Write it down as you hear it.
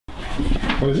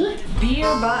What is it? Beer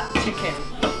butt chicken.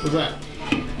 What's that?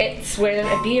 It's when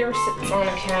a beer sits on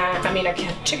a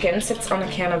can, chicken sits on a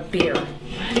can of beer.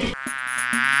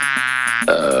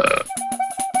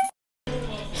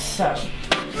 So.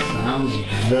 Sounds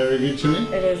very good to me.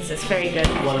 It is, it's very good.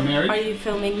 What a marriage. Are you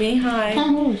filming me? Hi.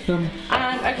 I'm always filming.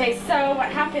 Okay, so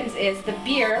what happens is the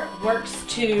beer works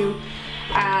to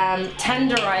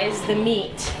tenderize the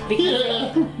meat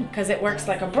because it works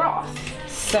like a broth.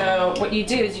 So what you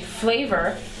do is you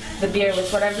flavor the beer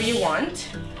with whatever you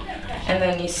want, and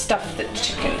then you stuff the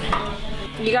chicken.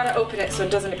 You gotta open it so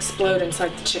it doesn't explode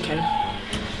inside the chicken.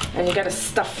 And you gotta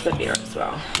stuff the beer as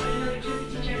well.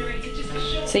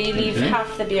 So you leave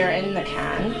half the beer in the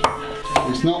can.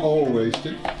 It's not all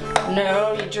wasted.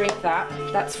 No, you drink that.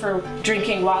 That's for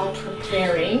drinking while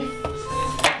preparing.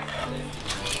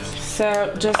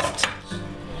 So just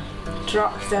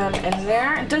drop them in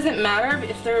there. It doesn't matter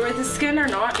if they're with the skin or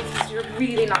not, because you're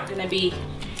really not gonna be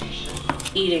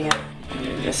eating it.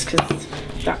 Just because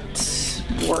that's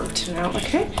worked now,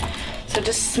 okay? So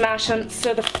just smash them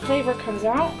so the flavor comes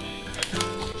out.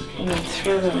 And then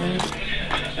throw them in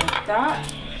like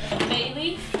that. Bay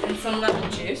leaf and some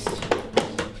lemon juice.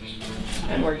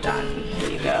 And we're done.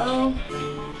 Here you go.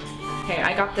 Okay,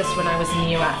 I got this when I was in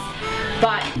the US.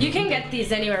 But you can get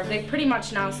these anywhere. They pretty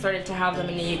much now started to have them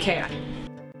in the UK.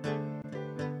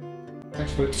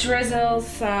 Drizzle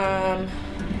some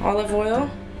olive oil.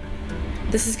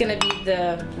 This is gonna be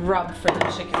the rub for the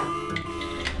chicken.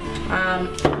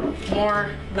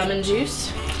 More lemon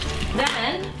juice.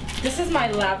 Then, this is my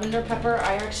lavender pepper.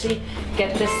 I actually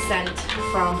get this scent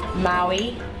from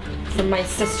Maui, from my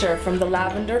sister, from the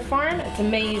lavender farm. It's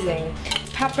amazing. It's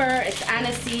pepper, it's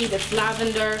aniseed, it's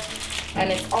lavender,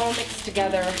 and it's all mixed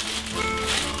together.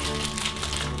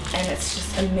 And it's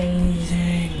just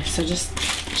amazing. So just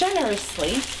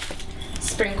generously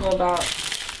sprinkle about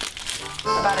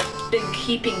a big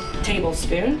heaping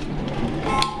tablespoon.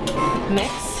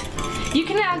 Mix. You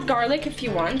can add garlic if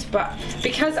you want, but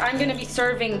because I'm going to be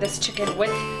serving this chicken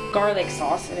with garlic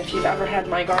sauce, and if you've ever had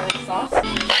my garlic sauce,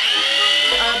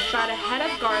 about a head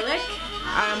of garlic,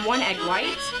 1 egg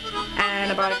white, and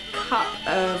about a cup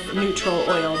of neutral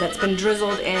oil that's been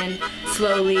drizzled in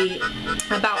slowly,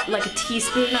 about like a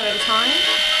teaspoon at a time.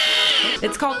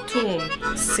 It's called toom,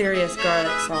 serious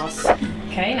garlic sauce.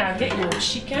 Okay, now get your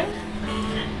chicken.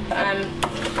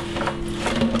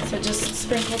 So just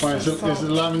sprinkle some salt. Is the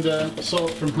lavender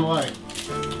salt from Hawaii?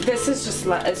 This is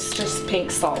it's just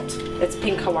pink salt. It's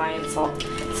pink Hawaiian salt.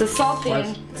 So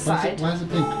salting side. Why is it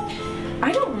pink?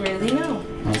 I don't really know.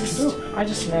 I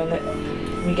just know that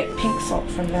we get pink salt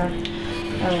from there.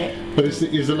 Alright. But is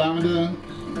the lavender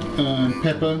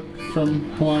pepper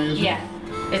from Hawaii as well?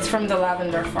 Yeah. It's from the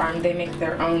lavender farm. They make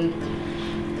their own.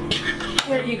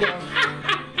 There you go.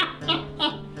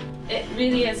 It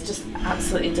really is just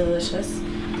absolutely delicious.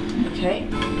 Okay,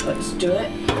 let's do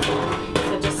it.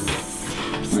 So just.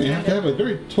 You have to have a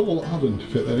very tall oven to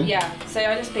fit that in. Yeah, so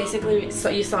I just basically, so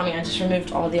you saw me, I just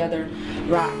removed all the other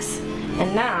racks.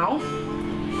 And now,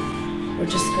 we're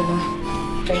just gonna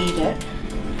bathe it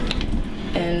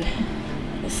in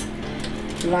this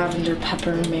lavender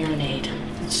pepper marinade.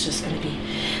 It's just gonna be,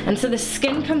 and so the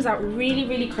skin comes out really,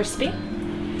 really crispy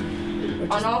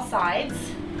on all sides.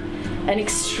 And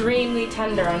extremely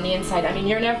tender on the inside. I mean,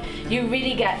 you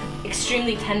really get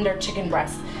extremely tender chicken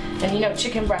breast. And you know,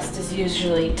 chicken breast is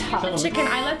usually tough. I let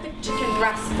the chicken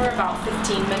rest for about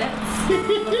 15 minutes.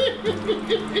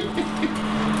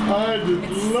 I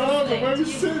just love it. I'm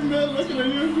sitting there looking at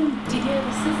you. Do you hear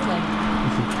the sizzling?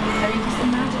 I mean, just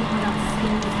imagine how that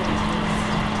skin is gonna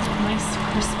taste. Nice,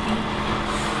 crispy.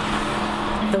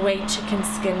 The way chicken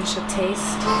skin should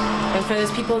taste. And for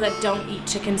those people that don't eat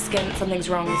chicken skin, something's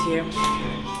wrong with you.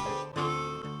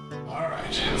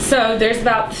 Alright. So there's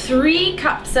about 3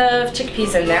 cups of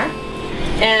chickpeas in there,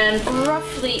 and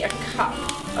roughly a cup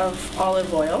of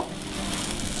olive oil.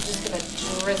 Just gonna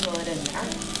drizzle it in there.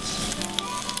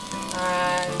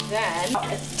 And then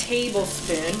a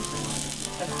tablespoon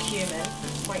of cumin.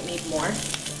 Might need more.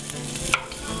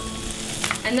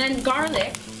 And then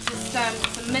garlic. Some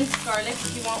minced garlic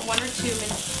if you want 1 or 2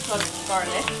 minced cloves of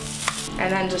garlic,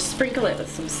 and then just sprinkle it with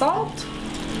some salt.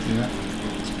 Yeah.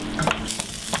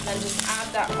 And just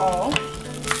add that all.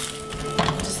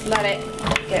 Just let it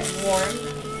get warm.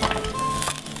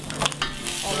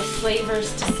 All the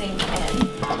flavors to sink in.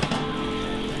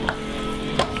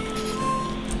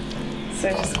 So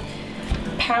just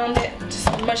pound it, just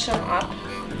mush them up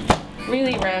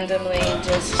really randomly,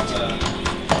 just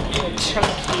in a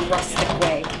chunky, rustic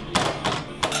way.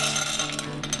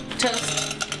 Just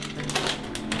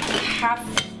half,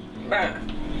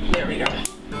 there we go.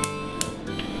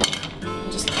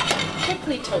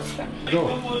 quickly toast them.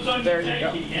 Go. There you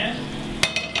go.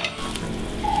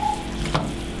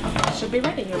 Should be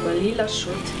ready. Your Balila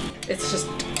should. It's just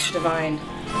divine.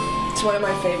 It's one of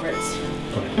my favorites.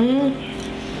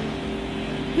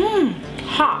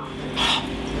 Hot.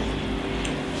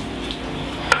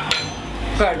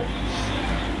 Good.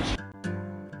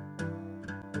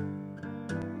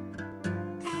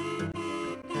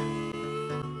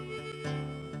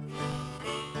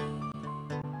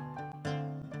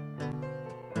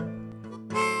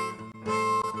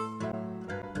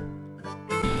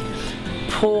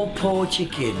 Poor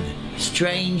chicken.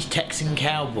 Strange Texan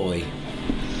cowboy.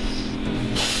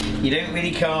 You don't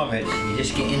really carve it, you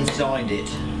just get inside it.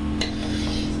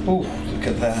 Oh, look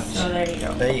at that. Oh, there you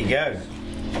go. There you go.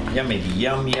 Yummy,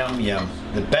 yum, yum, yum.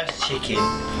 The best chicken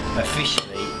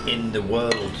officially in the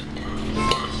world.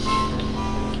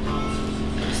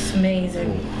 It's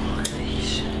amazing. Oh, look at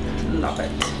these. Love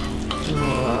it.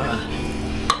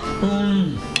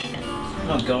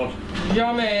 Oh God.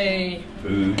 Yummy.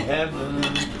 Food heaven.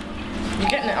 You're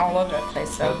getting it all over the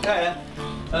place though. Okay.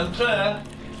 Okay.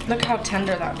 Look how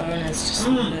tender that bone is. Just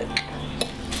look at it.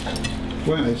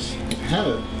 Well, it's had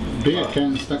a beer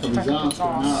can stuck up his ass.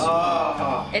 But now,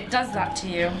 Ah. It does that to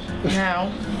you.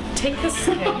 Now, take the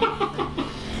skin.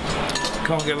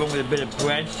 Can't go wrong with a bit of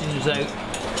bread, seems though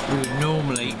we would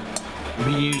normally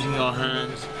be using our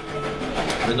hands.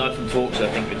 The knife and forks, I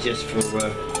think, are just for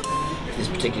this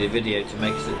particular video to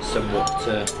make it somewhat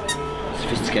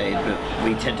sophisticated, but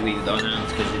we tend to eat with our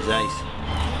hands because it's ace.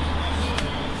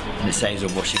 And it saves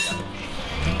on washing up.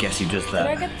 And guess who does Did that?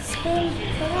 I get the spoon?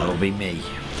 That'll be me.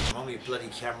 I'm on your bloody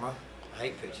camera. I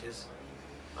hate pictures.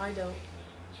 I don't.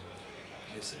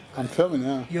 I'm filming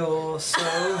now. You're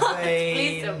so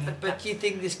Please vain, don't put but you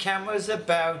think this camera's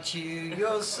about you.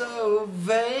 You're so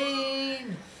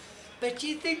vain, but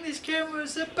you think this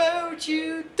camera's about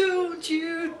you, don't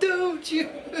you, don't you?